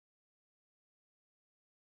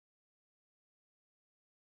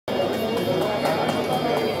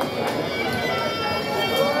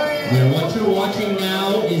you're watching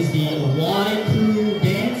now is the Y crew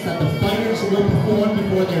dance that the fighters will perform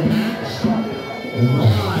before their match.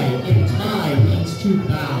 Y in Thai means to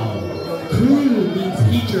bow. Crew means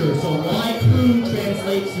teacher, so Y crew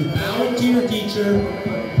translates to bowing to your teacher.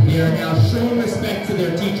 They are now showing respect to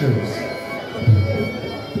their teachers.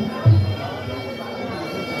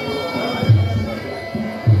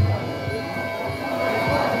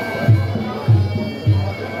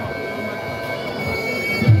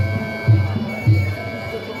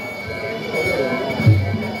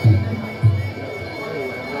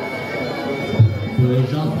 Pour les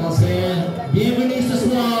gens français, bienvenue ce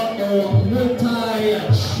soir au MuayThai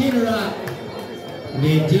Chinnarach.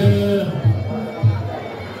 Les deux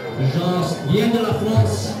gens viennent de la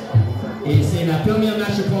France et c'est la première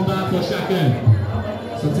match de combat pour chacun.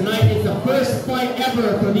 So tonight is the first fight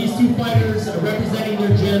ever for these two fighters representing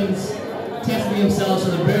their gyms, testing themselves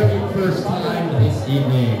for the very first time this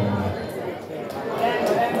evening.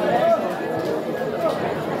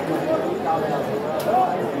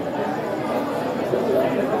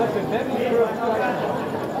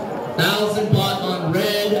 $1,000 on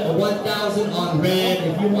red, 1,000 on red.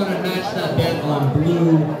 If you want to match that bet on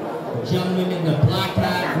blue, gentleman in the black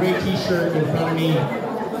hat, gray t-shirt in front of me,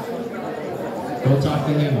 go talk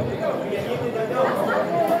to him.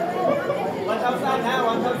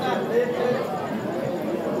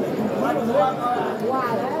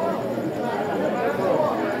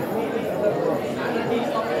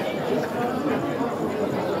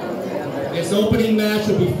 This opening match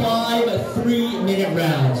will be 5 3-minute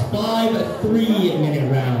rounds. 5 3-minute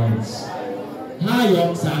rounds. 5 ย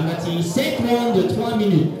ก3 นาที 7 rounds de 3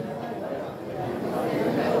 minutes.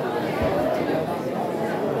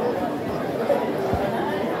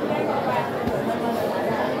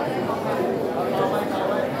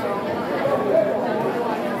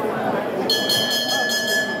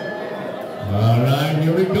 Alright,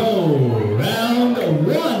 here we go. Round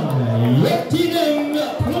 1. Yep, team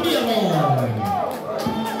premier round.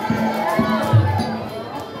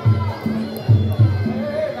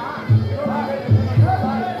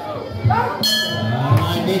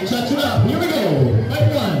 Alright, they touch it up. Here we go. Fight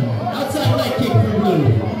 1. Outside leg kick for blue.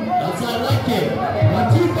 Outside leg kick.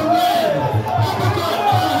 1-2 for red. Uppercut.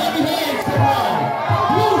 Oh, heavy hands for red.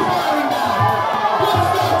 Blue firing back. Good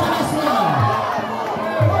start to this one.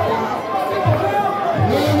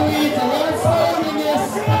 Normally, it's a lot slower than this.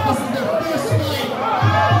 This is their first fight.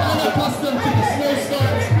 Unaccustomed to the slow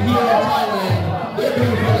starts here in Thailand. They're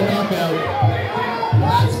going for the knockout.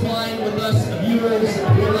 That's fine with us viewers.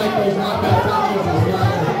 We like those knockout punches as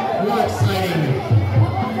well. More exciting.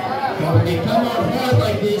 But when they come out hard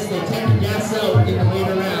like this, they tend to gas out in the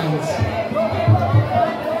later rounds.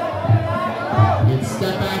 Good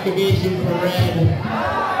step back evasion for red.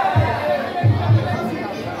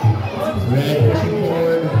 Red pushing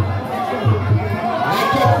forward. Leg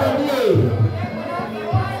kick from blue.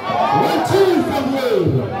 1-2 from blue.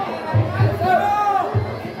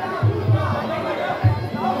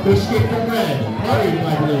 Push kick from red. Hurried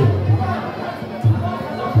by blue.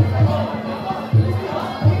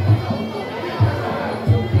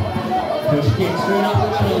 Push kick straight up the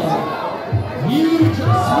middle. Huge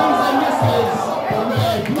swings and misses from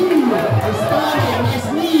red. Blue responding. Nice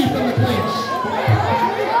knee from the clinch.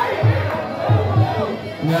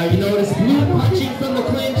 Now you notice blue punching from the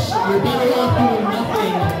clinch, you're better off doing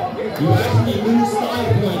nothing. You actually lose 5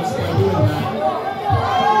 points by doing that.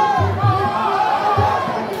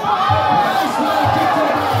 Nice low kick to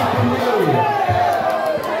the body from blue.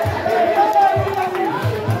 Out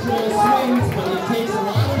of control swings, but it takes a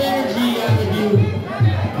lot of energy out of you when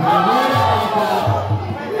you run out like that.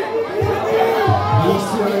 These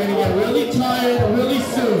two are going to get really tired really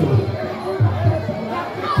soon.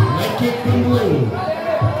 Leg kick from blue.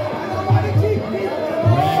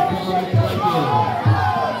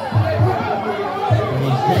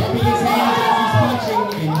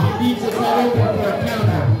 Leaves his head open for a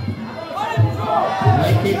counter.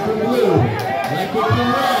 Leg kick from blue. Leg kick from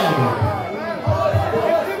red.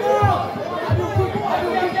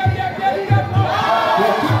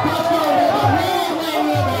 Good kick cross forward. Really laying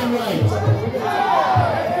over and right.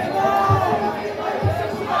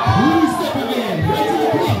 Blue stepping in. Right to the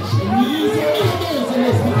clinch. And knees and elbows in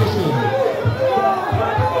this position.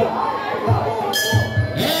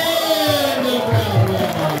 And the round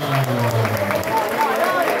 1.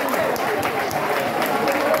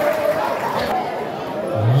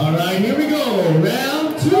 Here we go, round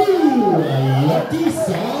 2, Yoti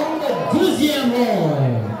Song, deuxième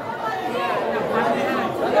round.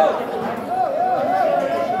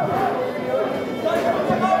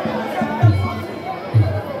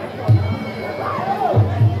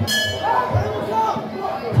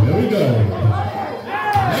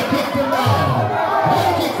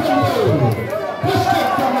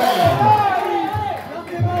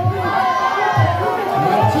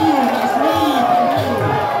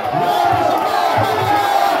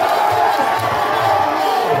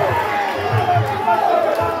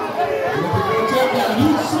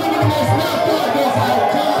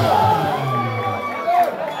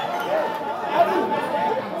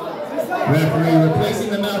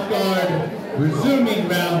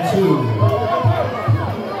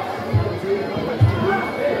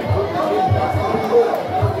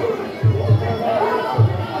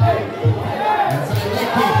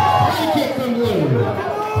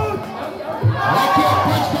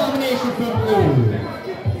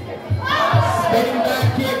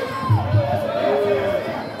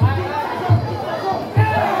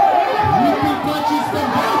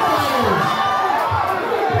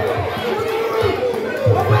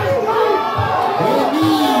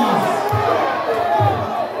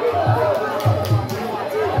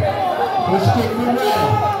 Push kick from red.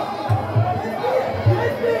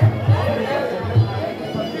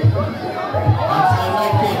 Outside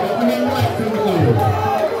leg kick, overhand right from blue.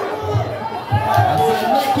 Outside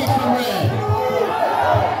leg kick from red.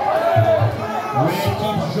 Red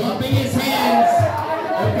keeps dropping his hands,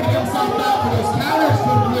 opening himself out for those counters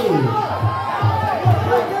from blue.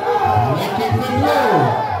 Leg kick from blue.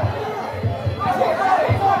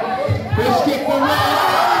 Push kick from red.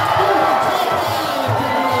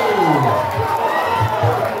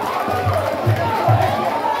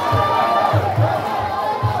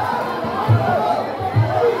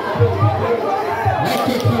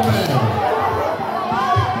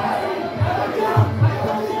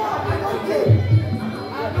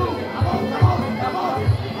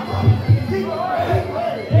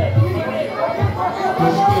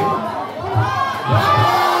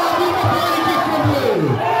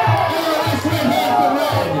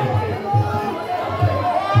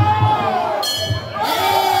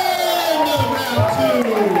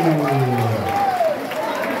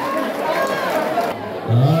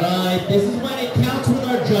 This is when it counts with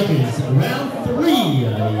our judges. Round 3,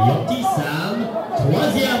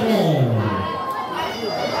 MuayThai.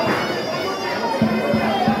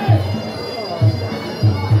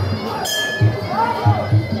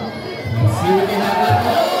 Let's see what they have left.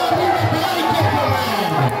 Oh, body kick from red.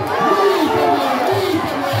 Knee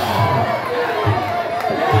from red.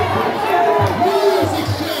 Knees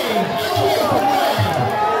exchange. Elbow from red.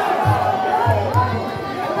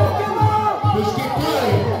 Push kick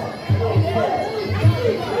party.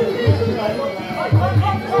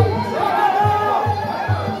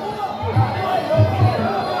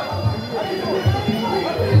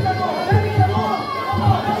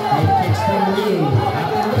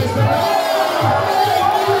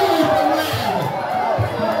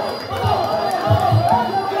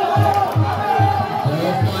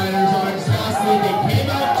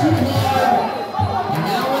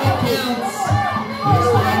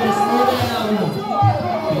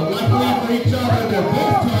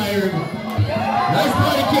 Nice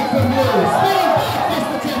body kick from blue. Spinning back fist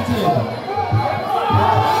attempted. Oh,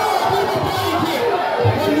 beautiful body kick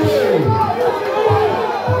from blue.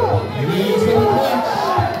 Knees from the clinch.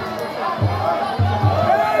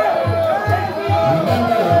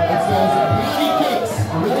 Remember, it's those body kicks,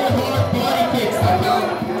 really hard body kicks that count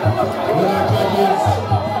with our judges.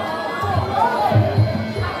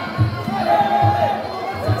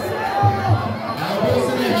 Elbows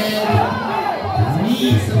in the head,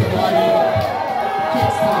 knees to the body.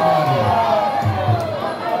 Kicks to the body.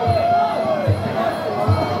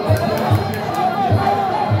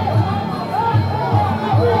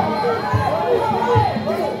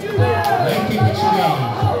 Leg kick exchange.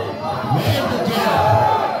 Red the jab.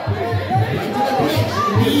 Right to the clinch.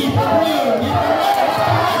 Knee for blue. Knee for red.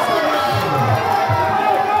 Nice for red.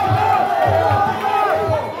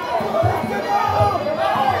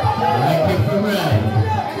 Leg kick for red.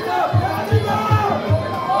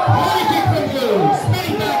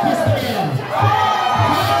 Spinning back fist again.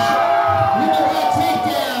 Clutch with the right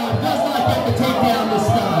takedown. Does not get the takedown this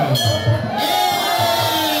time.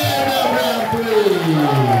 And round 3.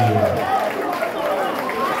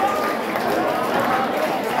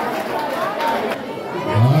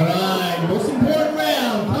 Alright, most important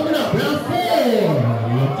round coming up. Round 4.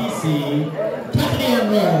 KohPhangan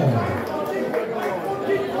roll.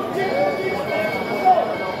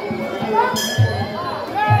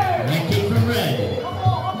 Leg kick from red.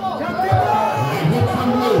 Right hook from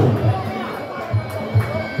blue.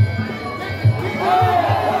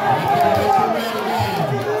 Leg kick from red again.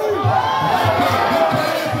 Right kick, good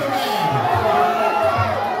counter for red.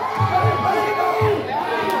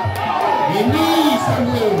 The knees from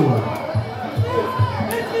blue.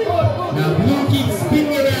 Now blue keeps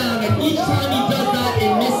spinning around, and each time he does that,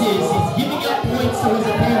 it misses. He's giving up points to his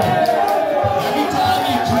opponent. Every time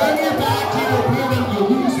you turn your back to your opponent, you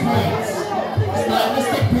lose points.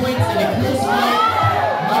 Stylistic points in a close fight.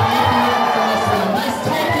 Not making it for this round. Nice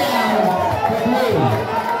takedown for blue.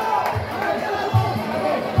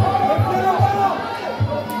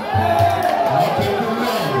 Right kick from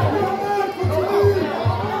red.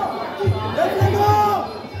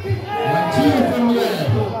 1-2 from red.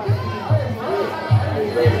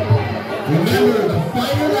 Remember, the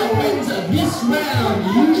fighter that wins this round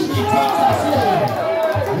usually takes the sword.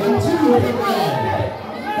 1-2 from red.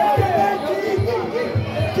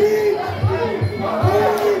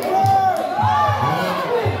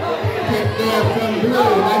 Kick there from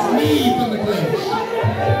blue. Nice knee from the clinch.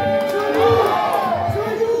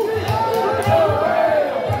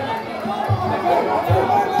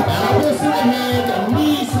 Elbows to the head,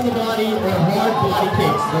 knees to the body, or hard body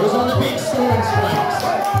kicks. Those are the big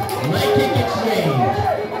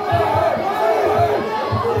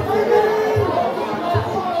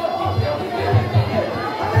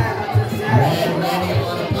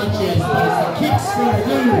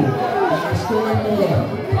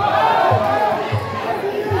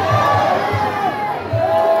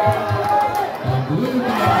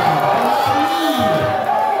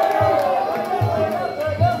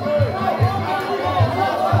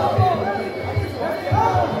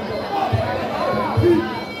And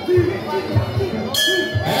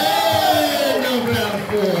no round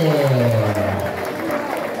 4.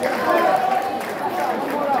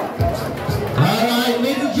 Alright,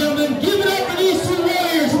 ladies and gentlemen, give it up for these two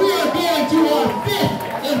warriors. We are going to our 5th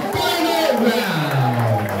and final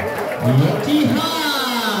round. MuayThai.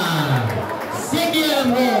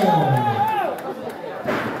 Second round.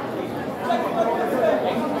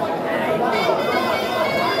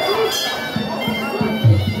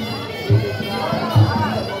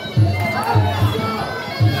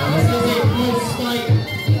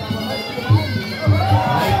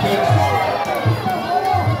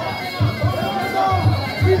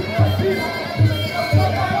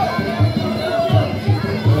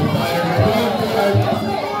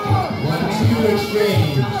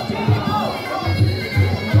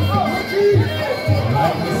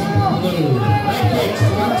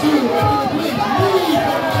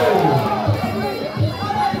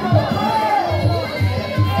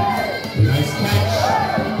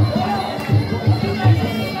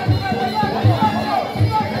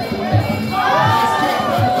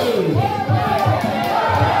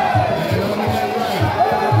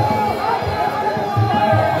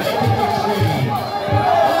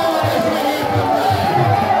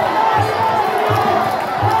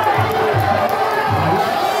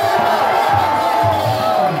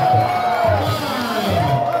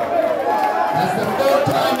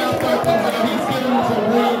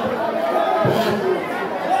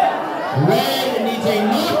 Red needs a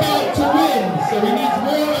knockout to win, so he needs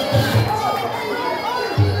more of that.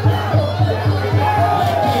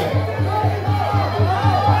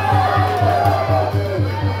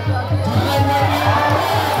 Time running out.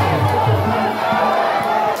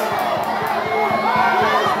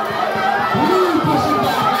 Blue pushing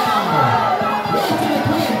back now. Right to the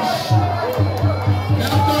clinch.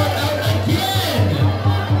 Now throw out again.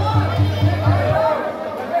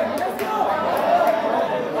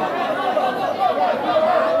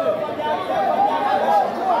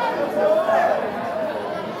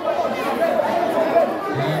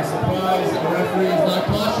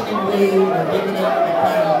 Blue are giving up the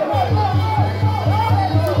count.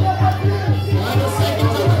 Final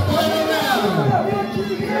seconds of the final round.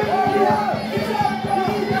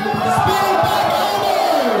 Spinning back elbow.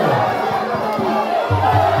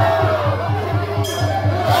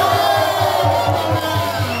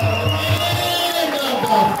 End of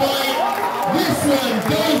the fight. This one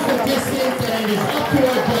goes the distance and it is up to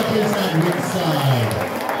our judges at ringside.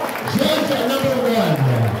 Judge number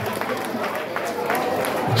 1.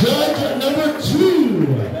 Judge number 2,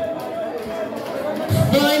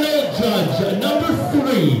 final judge number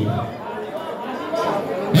 3,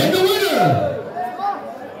 and the winner,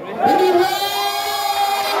 in the red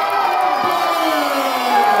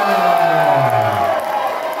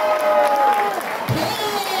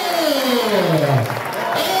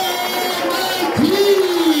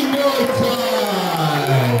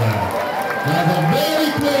M19MuayThai. That was a very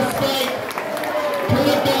close fight. Could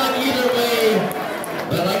have gone either way.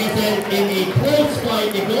 But like I said, in a close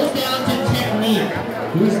fight, it goes down to technique.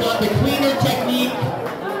 Who's got the cleaner technique?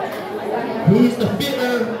 Who's the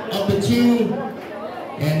fitter of the two?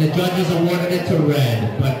 And the judges awarded it to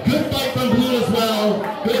red. But good fight from blue as well.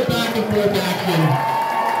 Good back and forth action.